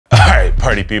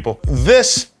party people.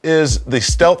 This is the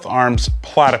Stealth Arms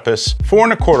Platypus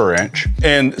 4¼ inch,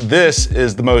 and this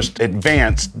is the most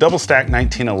advanced double stack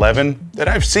 1911 that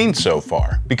I've seen so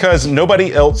far, because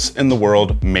nobody else in the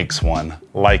world makes one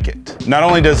like it. Not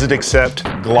only does it accept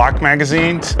Glock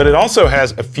magazines, but it also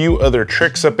has a few other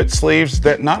tricks up its sleeves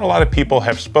that not a lot of people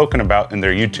have spoken about in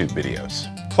their YouTube videos.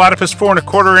 Platypus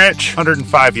 4¼ inch,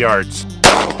 105 yards.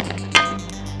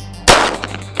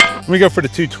 Let me go for the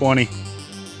 220.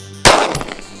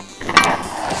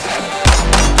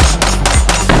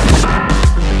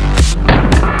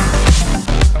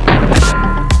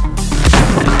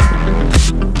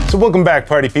 So welcome back,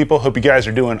 party people. Hope you guys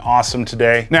are doing awesome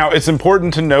today. Now, it's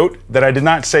important to note that I did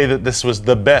not say that this was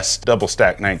the best double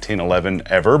stack 1911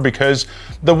 ever, because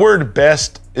the word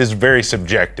best is very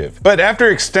subjective. But after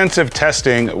extensive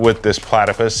testing with this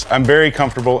platypus, I'm very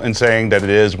comfortable in saying that it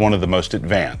is one of the most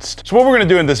advanced. So what we're gonna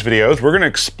do in this video is we're gonna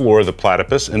explore the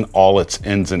platypus in all its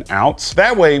ins and outs.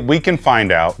 That way we can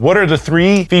find out what are the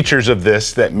 3 features of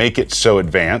this that make it so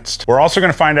advanced. We're also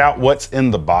gonna find out what's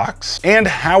in the box and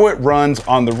how it runs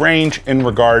on the range in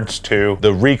regards to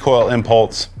the recoil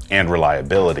impulse and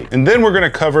reliability. And then we're gonna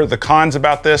cover the cons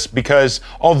about this, because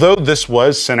although this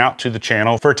was sent out to the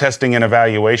channel for testing and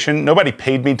evaluation, nobody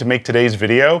paid me to make today's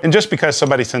video. And just because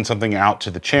somebody sends something out to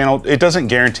the channel, it doesn't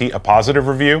guarantee a positive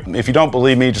review. If you don't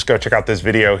believe me, just go check out this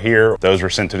video here. Those were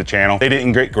sent to the channel. They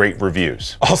didn't get great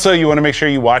reviews. Also, you wanna make sure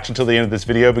you watch until the end of this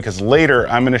video, because later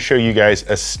I'm gonna show you guys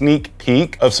a sneak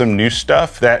peek of some new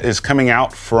stuff that is coming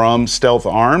out from Stealth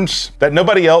Arms that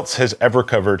nobody else has ever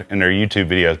covered in their YouTube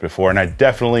videos before. And I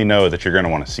definitely know that you're going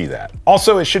to want to see that.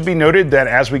 Also, it should be noted that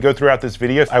as we go throughout this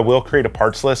video, I will create a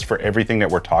parts list for everything that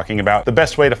we're talking about. The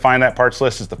best way to find that parts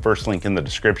list is the first link in the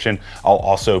description. I'll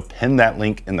also pin that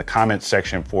link in the comments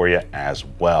section for you as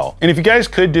well. And if you guys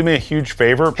could do me a huge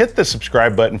favor, hit the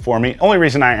subscribe button for me. Only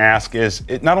reason I ask is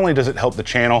it not only does it help the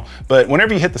channel, but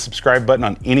whenever you hit the subscribe button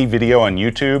on any video on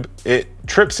YouTube, it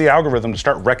trips the algorithm to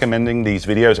start recommending these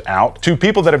videos out to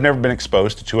people that have never been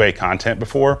exposed to 2A content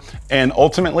before. And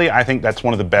ultimately, I think that's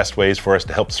one of the best ways for us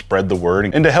to help spread the word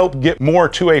and to help get more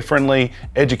 2A friendly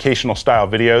educational style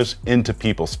videos into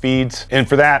people's feeds. And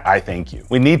for that, I thank you.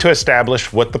 We need to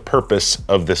establish what the purpose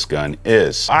of this gun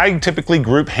is. I typically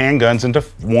group handguns into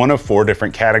one of 4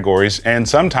 different categories. And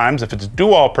sometimes if it's a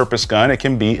dual purpose gun, it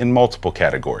can be in multiple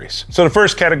categories. So the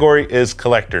first category is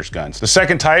collector's guns. The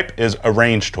second type is a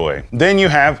range toy. Then you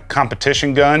have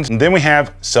competition guns, and then we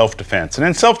have self-defense. And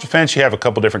in self-defense, you have a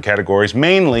couple different categories.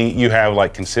 Mainly, you have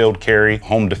like concealed carry,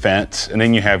 home defense, and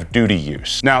then you have duty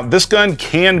use. Now, this gun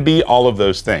can be all of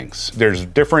those things. There's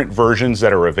different versions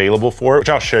that are available for it, which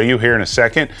I'll show you here in a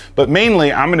second. But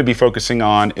mainly, I'm gonna be focusing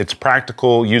on its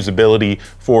practical usability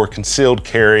for concealed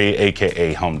carry,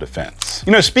 AKA home defense.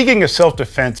 You know, speaking of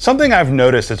self-defense, something I've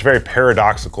noticed that's very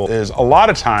paradoxical is a lot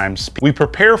of times we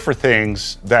prepare for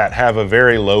things that have a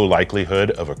very low likelihood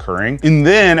of occurring. And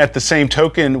then at the same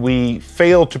token, we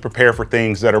fail to prepare for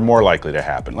things that are more likely to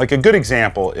happen. Like a good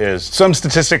example is some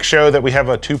statistics show that we have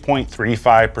a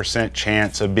 2.35%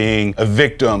 chance of being a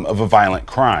victim of a violent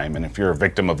crime. And if you're a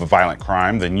victim of a violent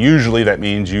crime, then usually that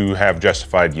means you have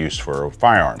justified use for a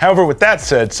firearm. However, with that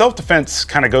said, self-defense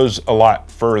kind of goes a lot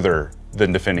further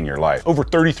than defending your life. Over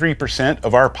 33%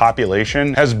 of our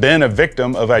population has been a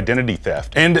victim of identity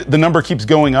theft. And the number keeps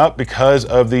going up because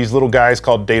of these little guys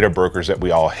called data brokers that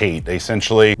we all hate. They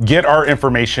essentially get our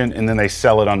information and then they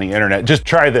sell it on the internet. Just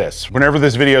try this. Whenever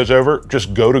this video is over,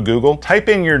 just go to Google, type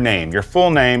in your name, your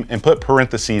full name, and put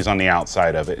parentheses on the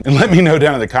outside of it. And let me know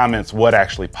down in the comments what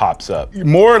actually pops up.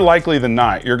 More likely than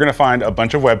not, you're gonna find a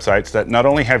bunch of websites that not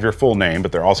only have your full name,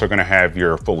 but they're also gonna have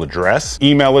your full address,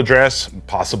 email address,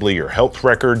 possibly your health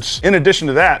records. In addition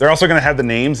to that, they're also gonna have the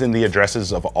names and the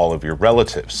addresses of all of your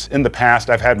relatives. In the past,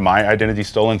 I've had my identity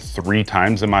stolen 3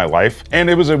 times in my life, and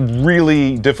it was a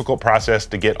really difficult process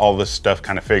to get all this stuff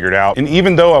kind of figured out. And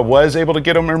even though I was able to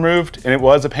get them removed, and it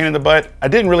was a pain in the butt, I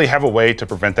didn't really have a way to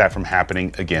prevent that from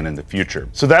happening again in the future.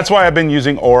 So that's why I've been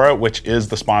using Aura, which is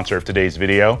the sponsor of today's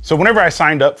video. So whenever I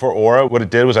signed up for Aura, what it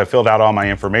did was I filled out all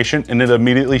my information, and it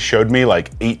immediately showed me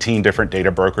like 18 different data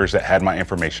brokers that had my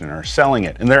information and are selling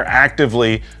it. And they're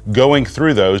actively going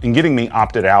through those and getting me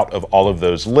opted out of all of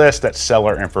those lists that sell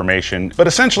our information. But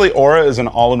essentially, Aura is an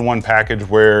all-in-one package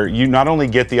where you not only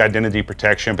get the identity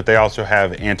protection, but they also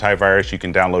have antivirus you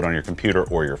can download on your computer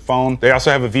or your phone. They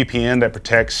also have a VPN that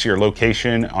protects your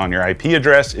location on your IP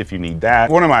address if you need that.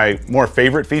 One of my more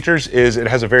favorite features is it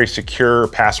has a very secure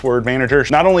password manager.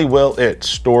 Not only will it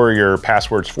store your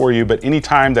passwords for you, but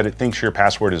anytime that it thinks your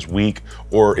password is weak,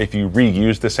 or if you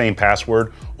reuse the same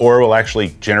password, Aura will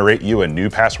actually generate generate you a new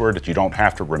password that you don't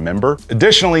have to remember.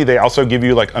 Additionally, they also give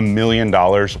you like $1 million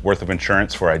worth of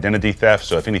insurance for identity theft.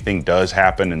 So if anything does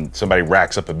happen and somebody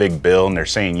racks up a big bill and they're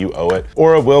saying you owe it,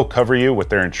 Aura will cover you with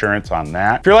their insurance on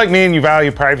that. If you're like me and you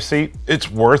value privacy, it's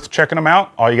worth checking them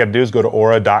out. All you gotta do is go to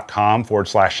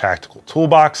aura.com/tactical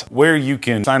toolbox, where you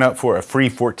can sign up for a free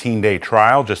 14-day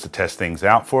trial just to test things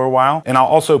out for a while. And I'll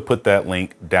also put that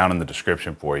link down in the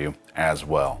description for you as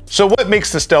well. So what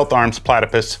makes the Stealth Arms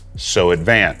Platypus so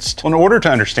advanced? Well, in order to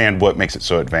understand what makes it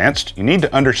so advanced, you need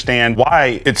to understand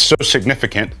why it's so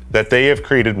significant that they have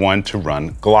created one to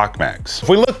run Glock mags. If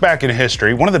we look back in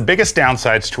history, one of the biggest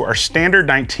downsides to our standard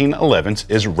 1911s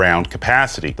is round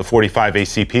capacity. The 45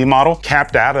 ACP model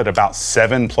capped out at about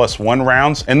 7+1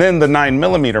 rounds, and then the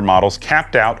 9mm models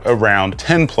capped out around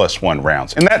 10+1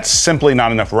 rounds. And that's simply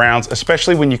not enough rounds,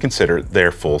 especially when you consider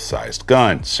their full-sized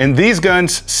guns. And these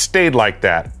guns stayed like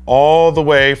that all the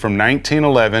way from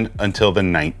 1911 until the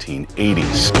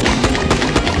 1980s.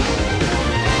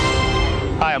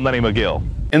 Hi, I'm Lenny McGill.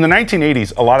 In the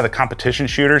 1980s, a lot of the competition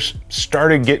shooters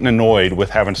started getting annoyed with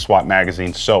having to swap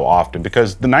magazines so often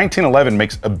because the 1911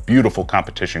 makes a beautiful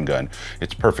competition gun.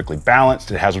 It's perfectly balanced,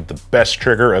 it has the best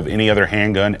trigger of any other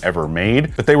handgun ever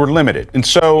made, but they were limited. And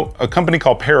so a company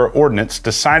called Para Ordnance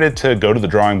decided to go to the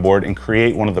drawing board and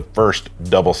create one of the first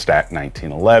double stack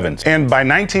 1911s. And by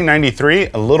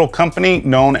 1993, a little company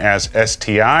known as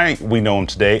STI, we know them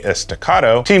today as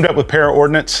Staccato, teamed up with Para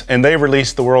Ordnance and they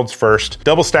released the world's first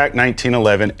double stack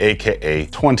 1911, aka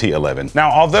 2011.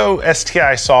 Now, although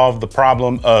STI solved the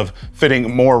problem of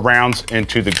fitting more rounds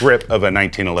into the grip of a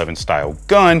 1911 style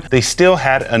gun, they still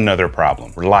had another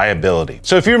problem: reliability.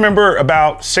 So if you remember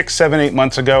about 6, 7, 8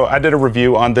 months ago, I did a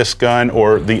review on this gun,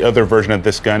 or the other version of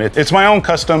this gun. It's my own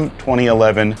custom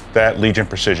 2011 that Legion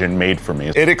Precision made for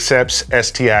me. It accepts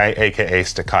STI, aka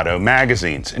Staccato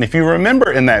magazines. And if you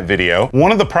remember in that video,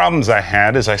 one of the problems I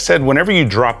had is I said whenever you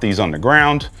drop these on the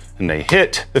ground, and they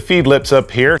hit, the feed lips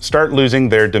up here start losing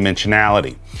their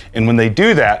dimensionality. And when they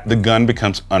do that, the gun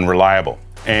becomes unreliable.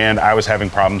 And I was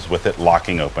having problems with it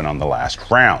locking open on the last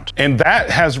round. And that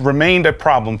has remained a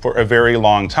problem for a very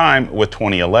long time with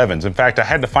 2011s. In fact, I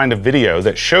had to find a video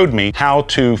that showed me how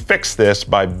to fix this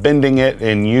by bending it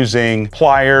and using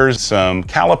pliers, some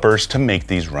calipers to make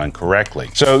these run correctly.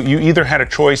 So you either had a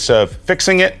choice of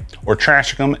fixing it or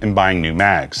trashing them and buying new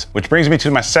mags. Which brings me to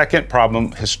my second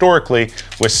problem historically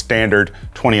with standard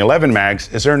 2011 mags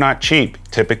is they're not cheap.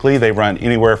 Typically, they run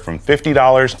anywhere from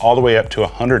 $50 all the way up to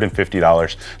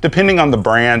 $150, depending on the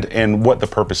brand and what the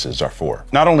purposes are for.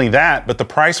 Not only that, but the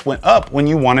price went up when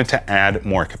you wanted to add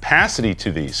more capacity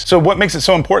to these. So what makes it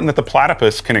so important that the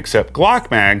Platypus can accept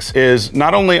Glock mags is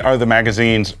not only are the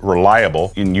magazines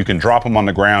reliable and you can drop them on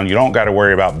the ground, you don't got to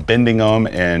worry about bending them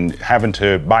and having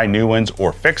to buy new ones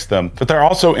or fix them, but they're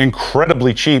also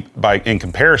incredibly cheap in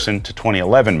comparison to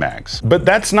 2011 mags. But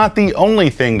that's not the only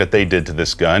thing that they did to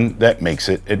this gun that makes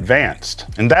it advanced.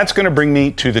 And that's going to bring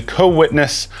me to the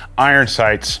co-witness iron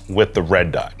sights with the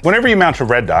red dot. Whenever you mount a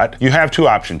red dot, you have two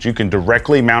options. You can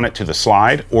directly mount it to the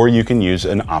slide, or you can use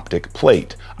an optic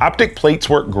plate. Optic plates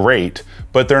work great,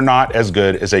 but they're not as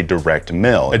good as a direct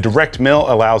mill. A direct mill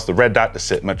allows the red dot to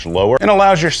sit much lower and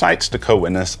allows your sights to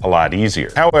co-witness a lot easier.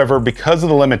 However, because of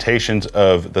the limitations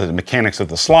of the mechanics of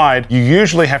the slide, you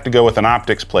usually have to go with an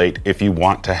optics plate if you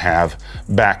want to have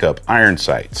backup iron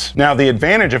sights. Now, the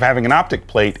advantage of having an optic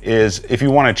plate is if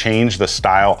you want to change the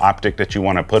style optic that you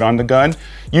want to put on the gun,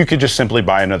 you could just simply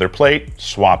buy another plate,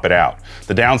 swap it out.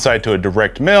 The downside to a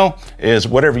direct mill is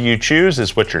whatever you choose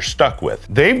is what you're stuck with.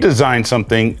 They've designed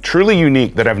something truly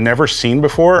unique that I've never seen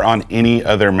before on any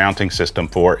other mounting system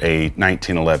for a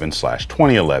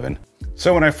 1911/2011.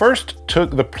 So when I first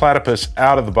took the Platypus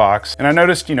out of the box, and I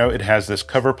noticed, it has this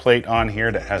cover plate on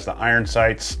here that has the iron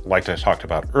sights like I talked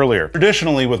about earlier.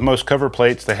 Traditionally, with most cover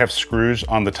plates, they have screws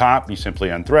on the top. You simply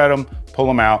unthread them, pull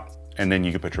them out, and then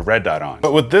you can put your red dot on.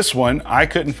 But with this one, I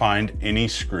couldn't find any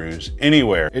screws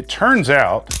anywhere. It turns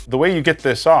out the way you get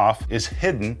this off is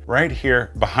hidden right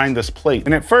here behind this plate.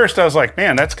 And at first I was like,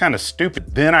 man, that's kind of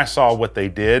stupid. Then I saw what they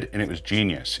did and it was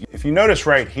genius. If you notice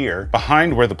right here,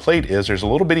 behind where the plate is, there's a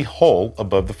little bitty hole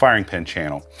above the firing pin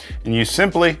channel. And you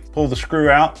simply pull the screw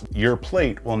out, your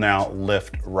plate will now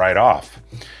lift right off.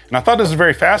 And I thought this was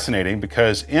very fascinating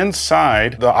because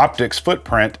inside the optics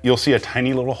footprint, you'll see a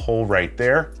tiny little hole right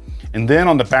there. And then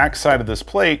on the back side of this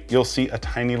plate, you'll see a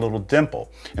tiny little dimple.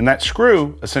 And that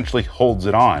screw essentially holds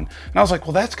it on. And I was like,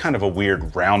 well, that's kind of a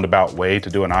weird roundabout way to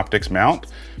do an optics mount.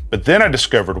 But then I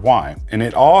discovered why. And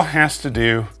it all has to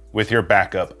do with your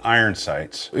backup iron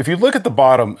sights. If you look at the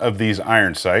bottom of these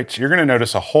iron sights, you're gonna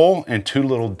notice a hole and two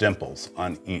little dimples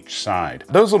on each side.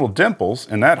 Those little dimples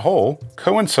in that hole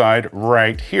coincide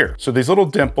right here. So these little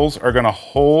dimples are gonna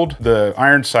hold the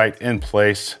iron sight in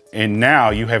place, and now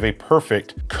you have a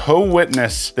perfect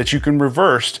co-witness that you can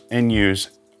reverse and use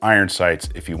iron sights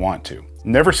if you want to.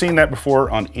 Never seen that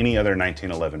before on any other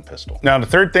 1911 pistol. Now, the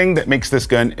third thing that makes this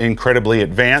gun incredibly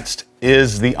advanced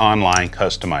is the online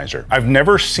customizer. I've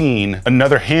never seen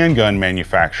another handgun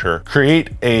manufacturer create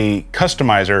a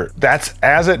customizer that's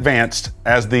as advanced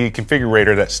as the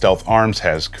configurator that Stealth Arms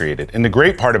has created. And the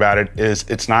great part about it is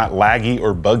it's not laggy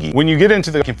or buggy. When you get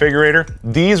into the configurator,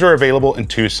 these are available in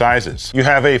two sizes. You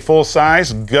have a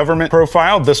full-size government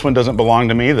profile. This one doesn't belong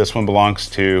to me. This one belongs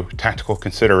to Tactical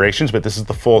Considerations, but this is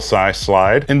the full-size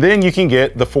slide. And then you can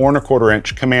get the 4 1/4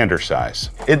 inch commander size.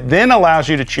 It then allows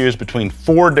you to choose between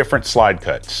 4 different slide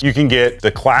cuts. You can get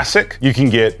the classic, you can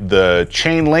get the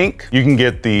chain link, you can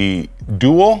get the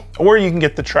dual, or you can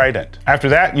get the trident. After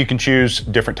that, you can choose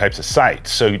different types of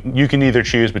sights. So you can either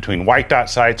choose between white dot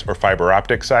sights or fiber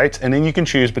optic sights, and then you can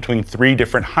choose between 3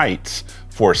 different heights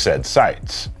for said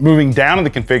sights. Moving down in the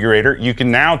configurator, you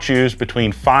can now choose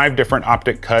between 5 different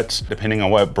optic cuts, depending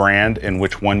on what brand and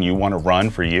which one you want to run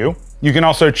for you. You can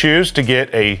also choose to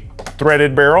get a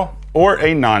threaded barrel or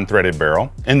a non-threaded barrel.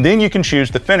 And then you can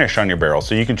choose the finish on your barrel.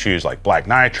 So you can choose like black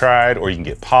nitride, or you can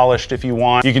get polished if you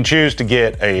want. You can choose to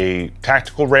get a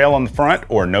tactical rail on the front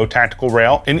or no tactical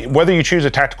rail. And whether you choose a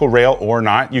tactical rail or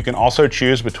not, you can also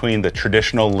choose between the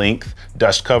traditional length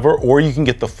dust cover, or you can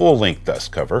get the full length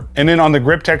dust cover. And then on the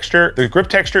grip texture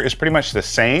is pretty much the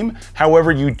same.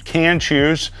 However, you can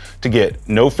choose to get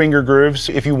no finger grooves.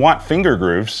 If you want finger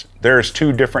grooves, there's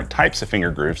 2 different types of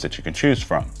finger grooves that you can choose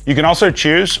from. You can also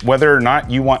choose whether or not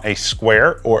you want a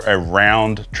square or a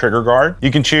round trigger guard.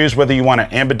 You can choose whether you want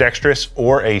an ambidextrous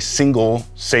or a single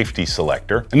safety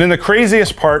selector. And then the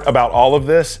craziest part about all of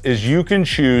this is you can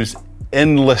choose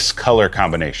endless color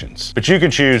combinations, but you can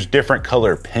choose different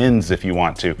color pins if you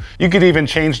want to. You could even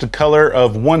change the color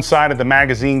of one side of the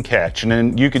magazine catch, and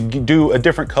then you could do a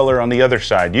different color on the other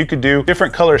side. You could do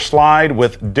different color slide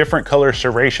with different color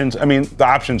serrations. I mean, the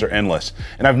options are endless,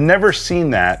 and I've never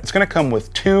seen that. It's gonna come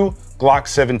with 2 Glock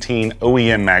 17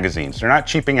 OEM magazines. They're not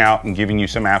cheaping out and giving you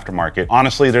some aftermarket.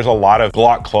 Honestly, there's a lot of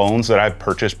Glock clones that I've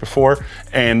purchased before,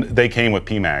 and they came with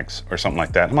PMags or something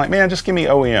like that. I'm like, man, just give me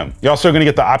OEM. You're also gonna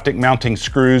get the optic mounting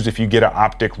screws if you get an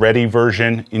optic ready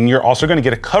version, and you're also gonna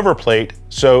get a cover plate,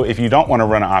 so if you don't wanna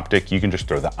run an optic, you can just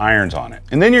throw the irons on it.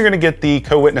 And then you're gonna get the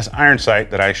co-witness iron sight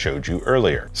that I showed you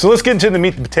earlier. So let's get into the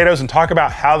meat and potatoes and talk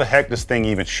about how the heck this thing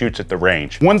even shoots at the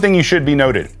range. One thing you should be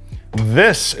noted,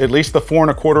 this, at least the 4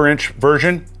 1/4 inch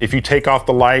version, if you take off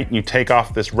the light and you take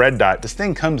off this red dot, this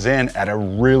thing comes in at a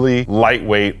really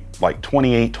lightweight, like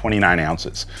 28, 29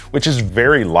 ounces, which is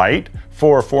very light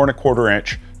for a 4 1/4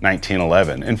 inch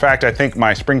 1911. In fact, I think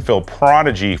my Springfield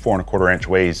Prodigy 4 1/4 inch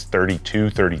weighs 32,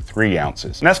 33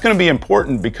 ounces. And that's gonna be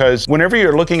important because whenever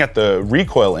you're looking at the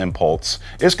recoil impulse,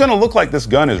 it's gonna look like this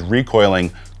gun is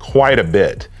recoiling quite a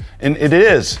bit. And it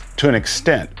is to an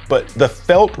extent, but the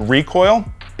felt recoil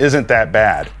isn't that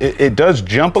bad. It does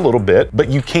jump a little bit, but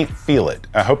you can't feel it.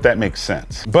 I hope that makes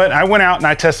sense. But I went out and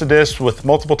I tested this with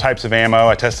multiple types of ammo.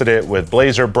 I tested it with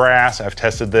Blazer brass. I've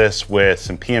tested this with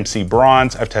some PMC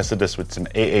bronze. I've tested this with some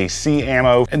AAC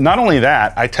ammo. And not only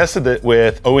that, I tested it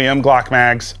with OEM Glock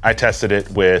mags. I tested it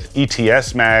with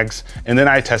ETS mags. And then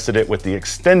I tested it with the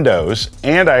extendos,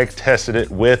 and I tested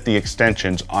it with the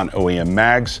extensions on OEM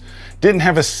mags. Didn't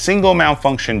have a single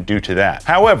malfunction due to that.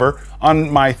 However, on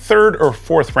my 3rd or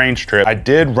 4th range trip, I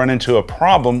did run into a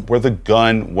problem where the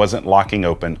gun wasn't locking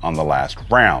open on the last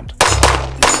round.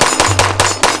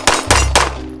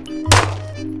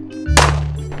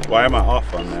 Why am I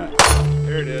off on that?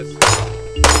 There it is.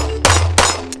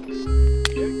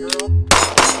 Get it, girl.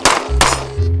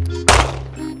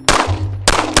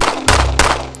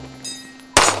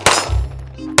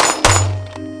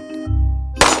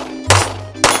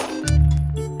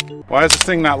 Why is this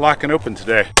thing not locking open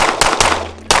today?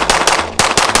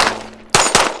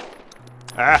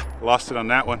 Ah, lost it on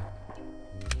that one.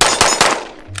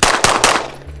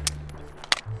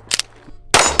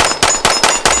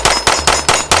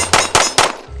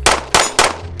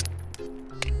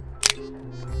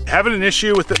 Having an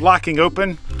issue with it locking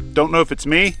open. Don't know if it's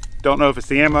me, don't know if it's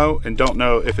the ammo, and don't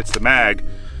know if it's the mag.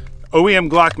 OEM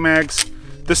Glock mags.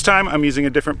 This time I'm using a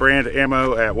different brand of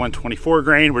ammo at 124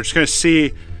 grain. We're just gonna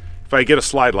see if I get a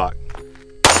slide lock.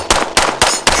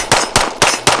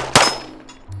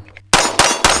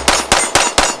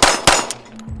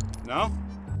 No?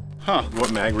 Huh.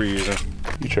 What mag were you using?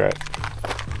 You try it.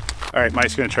 All right,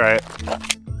 Mike's gonna try it.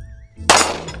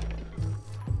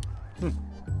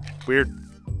 Weird.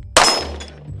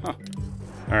 Huh.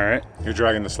 All right. You're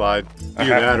dragging the slide. Either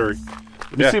that or...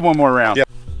 Let me see one more round. Yeah.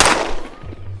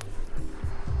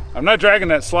 I'm not dragging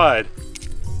that slide.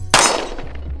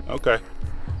 Okay.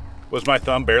 Was my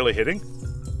thumb barely hitting?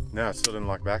 No, it still didn't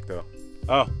lock back though.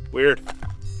 Oh, weird.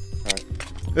 All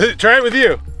right. Try it with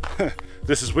you.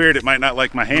 This is weird. It might not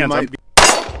like my hands.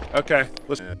 Okay.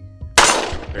 Let's...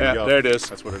 There you go. There it is.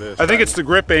 That's what it is. I think it's the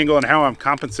grip angle and how I'm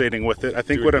compensating with it. I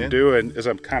think what I'm doing is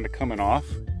I'm kind of coming off.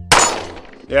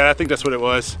 Yeah, I think that's what it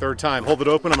was. Third time. Hold it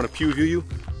open. I'm going to pew view you.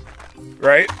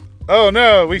 Right? Oh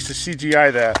no, we used to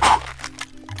CGI that.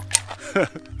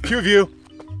 Pew view.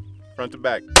 Front to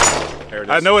back. There it is.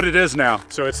 I know what it is now.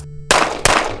 So it's...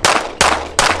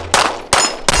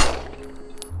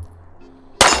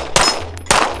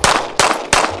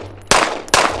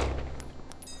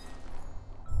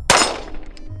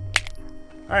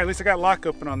 All right, at least I got lock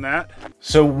open on that.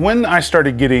 So when I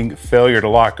started getting failure to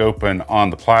lock open on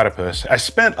the Platypus, I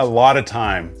spent a lot of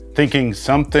time thinking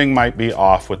something might be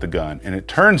off with the gun. And it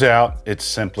turns out it's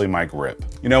simply my grip.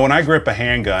 You know, when I grip a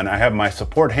handgun, I have my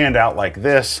support hand out like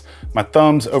this, my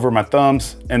thumbs over my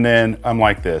thumbs, and then I'm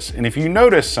like this. And if you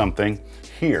notice something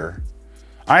here,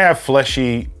 I have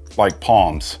fleshy like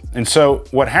palms. And so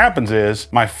what happens is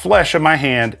my flesh of my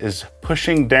hand is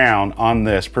pushing down on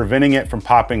this, preventing it from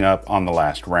popping up on the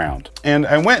last round. And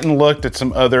I went and looked at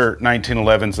some other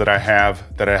 1911s that I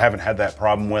haven't had that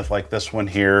problem with, like this one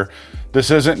here. This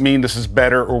doesn't mean this is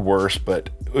better or worse, but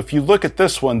if you look at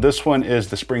this one is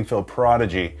the Springfield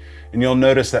Prodigy, and you'll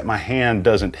notice that my hand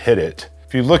doesn't hit it.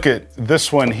 If you look at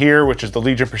this one here, which is the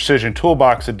Legion Precision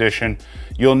Toolbox Edition,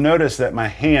 you'll notice that my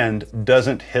hand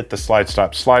doesn't hit the slide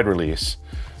stop slide release.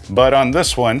 But on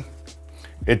this one,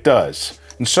 it does.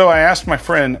 And so I asked my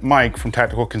friend Mike from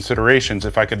Tactical Considerations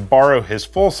if I could borrow his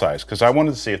full size, because I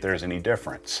wanted to see if there's any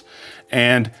difference.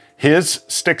 And his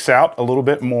sticks out a little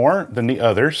bit more than the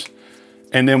others.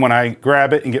 And then when I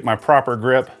grab it and get my proper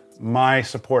grip, my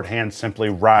support hand simply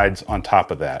rides on top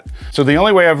of that. So the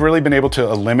only way I've really been able to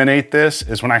eliminate this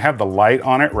is when I have the light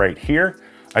on it right here,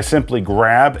 I simply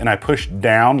grab and I push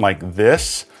down like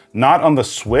this, not on the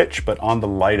switch, but on the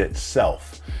light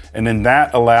itself. And then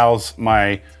that allows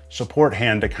my support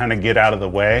hand to kind of get out of the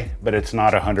way, but it's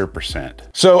not 100%.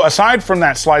 So aside from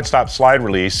that slide stop slide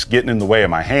release getting in the way of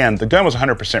my hand, the gun was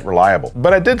 100% reliable.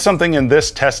 But I did something in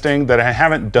this testing that I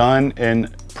haven't done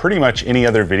in pretty much any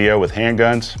other video with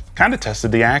handguns. Kind of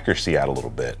tested the accuracy out a little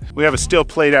bit. We have a steel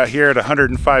plate out here at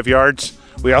 105 yards.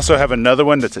 We also have another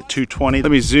one that's at 220.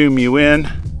 Let me zoom you in.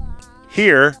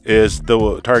 Here is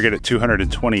the target at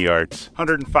 220 yards,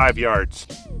 105 yards.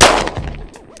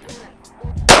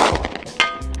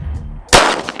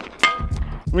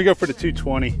 Let me go for the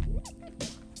 220.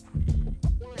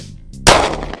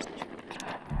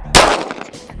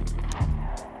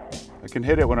 I can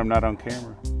hit it when I'm not on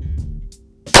camera.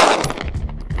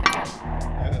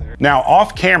 Now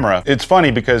off camera, it's funny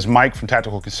because Mike from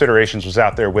Tactical Considerations was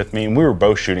out there with me and we were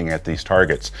both shooting at these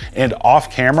targets. And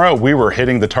off camera, we were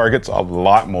hitting the targets a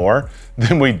lot more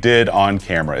than we did on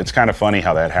camera. It's kind of funny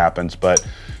how that happens, but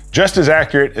just as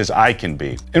accurate as I can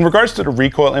be. In regards to the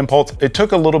recoil impulse, it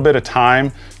took a little bit of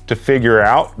time to figure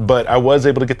out, but I was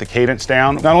able to get the cadence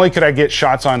down. Not only could I get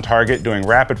shots on target doing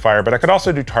rapid fire, but I could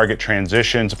also do target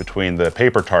transitions between the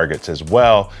paper targets as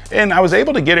well. And I was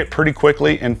able to get it pretty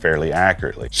quickly and fairly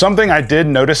accurately. Something I did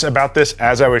notice about this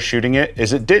as I was shooting it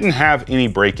is it didn't have any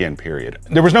break-in period.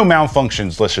 There was no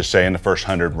malfunctions, let's just say, in the first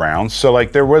 100 rounds. So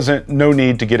like there wasn't no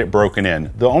need to get it broken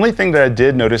in. The only thing that I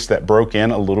did notice that broke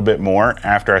in a little bit more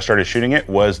after I started shooting it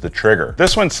was the trigger.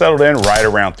 This one settled in right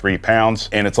around 3 pounds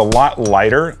and it's a lot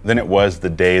lighter than it was the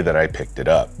day that I picked it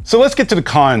up. So let's get to the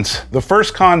cons. The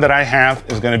first con that I have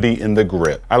is going to be in the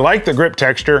grip. I like the grip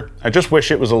texture. I just wish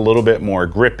it was a little bit more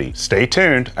grippy. Stay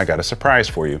tuned. I got a surprise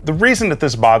for you. The reason that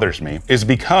this bothers me is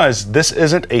because this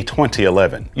isn't a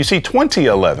 2011. You see,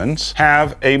 2011s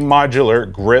have a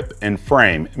modular grip and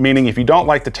frame, meaning if you don't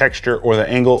like the texture or the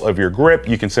angle of your grip,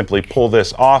 you can simply pull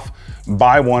this off,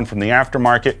 buy one from the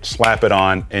aftermarket, slap it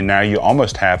on, and now you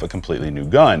almost have a completely new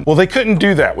gun. Well, they couldn't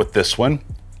do that with this one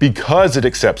because it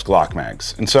accepts Glock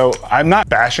mags. And so I'm not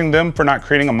bashing them for not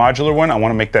creating a modular one. I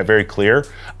want to make that very clear.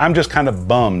 I'm just kind of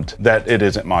bummed that it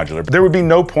isn't modular. There would be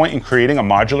no point in creating a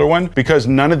modular one because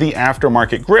none of the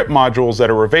aftermarket grip modules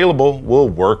that are available will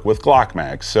work with Glock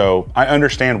mags. So I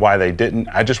understand why they didn't.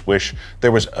 I just wish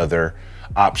there was other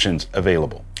options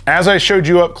available. As I showed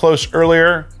you up close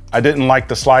earlier, I didn't like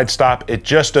the slide stop. It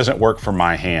just doesn't work for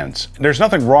my hands. There's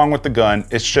nothing wrong with the gun.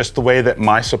 It's just the way that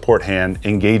my support hand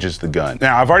engages the gun.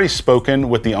 Now, I've already spoken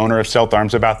with the owner of Stealth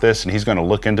Arms about this, and he's gonna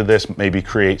look into this, maybe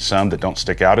create some that don't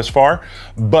stick out as far,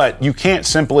 but you can't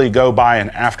simply go buy an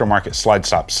aftermarket slide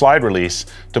stop slide release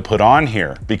to put on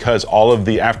here, because all of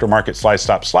the aftermarket slide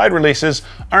stop slide releases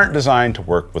aren't designed to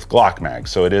work with Glock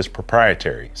mags, so it is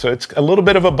proprietary. So it's a little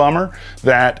bit of a bummer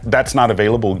that that's not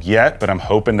available yet, but I'm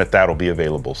hoping that that'll be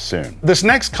available soon. This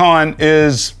next con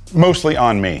is mostly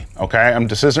on me, okay?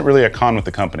 This isn't really a con with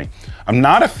the company. I'm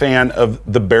not a fan of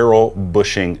the barrel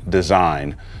bushing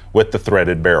design with the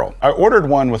threaded barrel. I ordered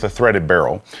one with a threaded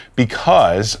barrel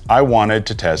because I wanted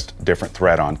to test different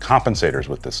thread-on compensators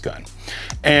with this gun.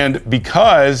 And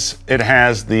because it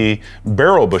has the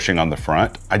barrel bushing on the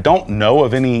front, I don't know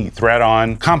of any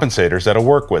thread-on compensators that'll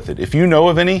work with it. If you know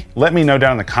of any, let me know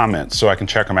down in the comments so I can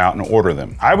check them out and order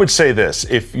them. I would say this,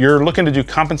 if you're looking to do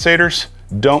compensators,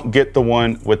 don't get the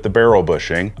one with the barrel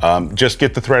bushing. Just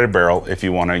get the threaded barrel if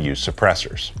you want to use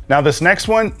suppressors. Now this next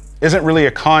one isn't really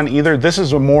a con either. This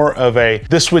is more of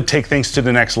this would take things to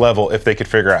the next level if they could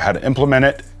figure out how to implement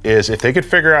it, is if they could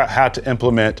figure out how to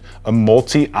implement a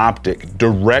multi-optic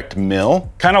direct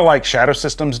mill, kind of like Shadow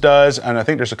Systems does, and I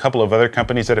think there's a couple of other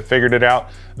companies that have figured it out.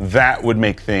 That would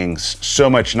make things so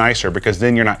much nicer because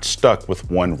then you're not stuck with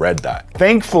one red dot.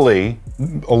 Thankfully,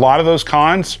 a lot of those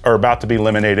cons are about to be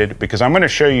eliminated because I'm going to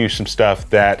show you some stuff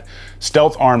that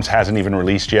Stealth Arms hasn't even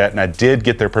released yet, and I did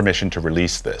get their permission to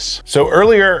release this. So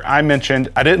earlier I mentioned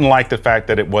I didn't like the fact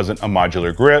that it wasn't a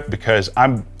modular grip because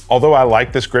although I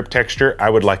like this grip texture, I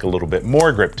would like a little bit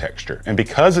more grip texture. And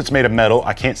because it's made of metal,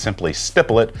 I can't simply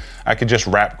stipple it. I could just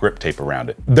wrap grip tape around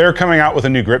it. They're coming out with a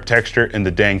new grip texture and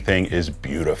the dang thing is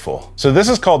beautiful. So this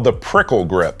is called the prickle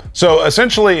grip. So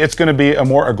essentially it's gonna be a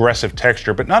more aggressive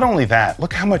texture, but not only that,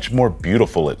 look how much more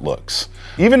beautiful it looks.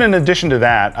 Even in addition to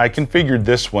that, I configured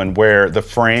this one where the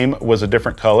frame was a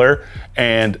different color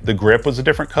and the grip was a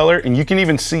different color. And you can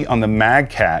even see on the mag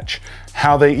catch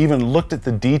how they even looked at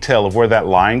the detail of where that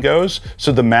line goes.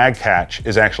 So the mag catch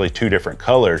is actually two different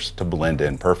colors to blend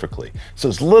in perfectly. So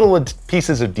it's little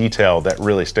pieces of detail that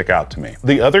really stick out to me.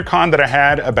 The other con that I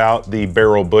had about the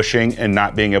barrel bushing and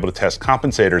not being able to test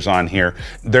compensators on here,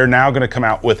 they're now gonna come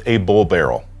out with a bull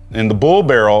barrel. And the bull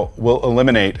barrel will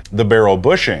eliminate the barrel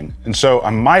bushing. And so I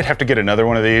might have to get another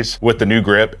one of these with the new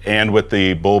grip and with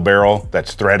the bull barrel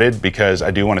that's threaded because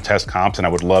I do want to test comps and I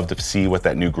would love to see what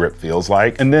that new grip feels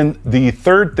like. And then the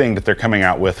third thing that they're coming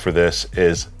out with for this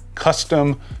is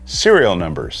custom serial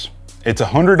numbers. It's a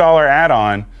 $100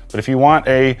 add-on, but if you want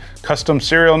a custom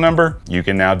serial number, you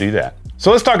can now do that. So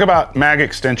let's talk about mag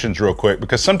extensions real quick,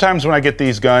 because sometimes when I get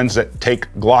these guns that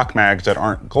take Glock mags that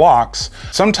aren't Glocks,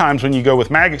 sometimes when you go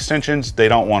with mag extensions, they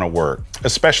don't want to work,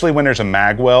 especially when there's a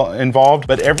mag well involved.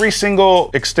 But every single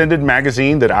extended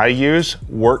magazine that I use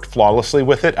worked flawlessly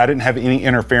with it. I didn't have any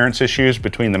interference issues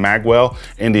between the mag well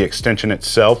and the extension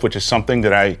itself, which is something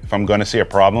that if I'm going to see a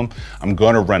problem, I'm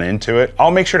going to run into it.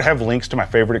 I'll make sure to have links to my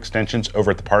favorite extensions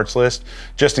over at the parts list,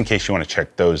 just in case you want to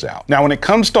check those out. Now, when it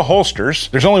comes to holsters,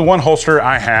 there's only one holster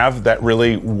I have that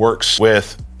really works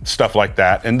with stuff like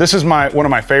that. And this is one of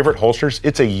my favorite holsters.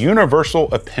 It's a universal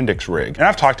appendix rig. And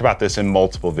I've talked about this in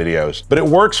multiple videos, but it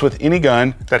works with any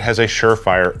gun that has a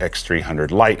Surefire X300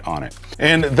 light on it.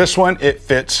 And this one, it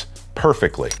fits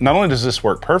perfectly. Not only does this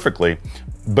work perfectly,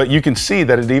 but you can see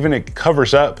that it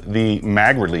covers up the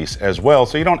mag release as well,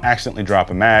 so you don't accidentally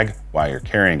drop a mag while you're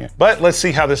carrying it. But let's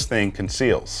see how this thing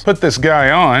conceals. Put this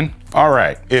guy on. All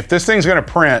right, if this thing's gonna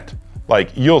print,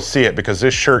 like, you'll see it because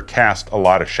this shirt casts a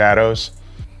lot of shadows.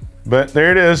 But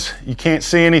there it is, you can't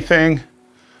see anything.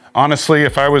 Honestly,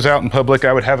 if I was out in public,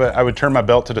 I would turn my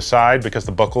belt to the side because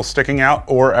the buckle's sticking out,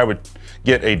 or I would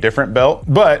get a different belt.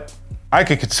 But I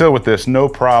could conceal with this, no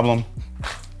problem.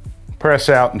 Press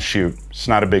out and shoot. It's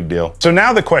not a big deal. So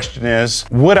now the question is,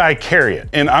 would I carry it?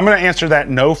 And I'm gonna answer that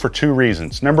no for two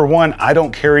reasons. Number one, I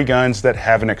don't carry guns that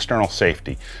have an external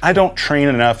safety. I don't train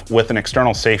enough with an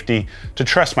external safety to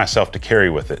trust myself to carry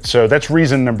with it. So that's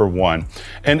reason number one.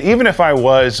 And even if I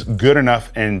was good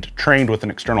enough and trained with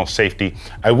an external safety,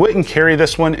 I wouldn't carry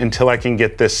this one until I can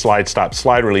get this slide stop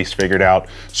slide release figured out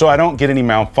so I don't get any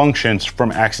malfunctions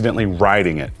from accidentally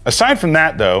riding it. Aside from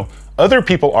that though, Other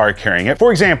people are carrying it. For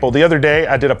example, the other day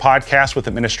I did a podcast with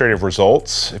Administrative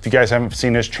Results. If you guys haven't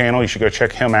seen his channel, you should go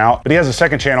check him out. But he has a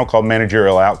second channel called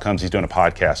Managerial Outcomes. He's doing a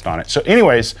podcast on it. So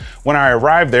anyways, when I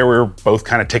arrived there, we were both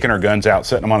kind of taking our guns out,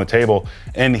 setting them on the table.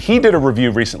 And he did a review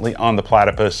recently on the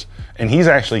Platypus, and he's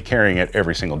actually carrying it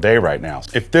every single day right now.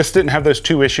 If this didn't have those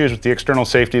two issues with the external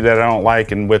safety that I don't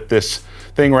like and with this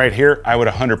thing right here, I would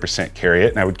 100% carry it,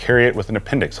 and I would carry it with an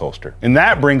appendix holster. And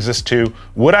that brings us to,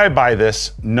 would I buy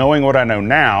this knowing what I know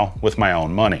now with my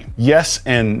own money? Yes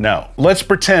and no. Let's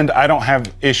pretend I don't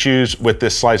have issues with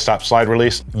this slide stop slide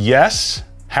release. Yes,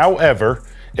 however,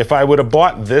 if I would have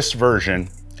bought this version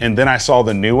and then I saw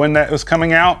the new one that was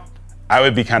coming out, I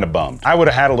would be kind of bummed. I would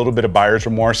have had a little bit of buyer's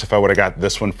remorse if I would have got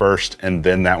this one first and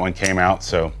then that one came out.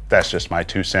 So that's just my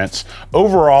 2 cents.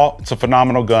 Overall, it's a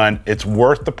phenomenal gun. It's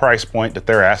worth the price point that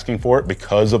they're asking for it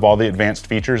because of all the advanced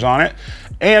features on it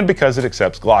and because it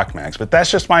accepts Glock mags. But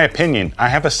that's just my opinion. I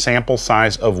have a sample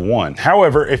size of 1.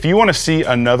 However, if you want to see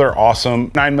another awesome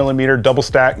 9mm double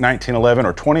stack 1911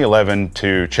 or 2011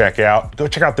 to check out, go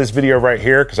check out this video right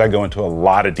here because I go into a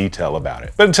lot of detail about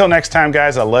it. But until next time,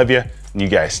 guys, I love you. And you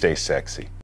guys stay sexy.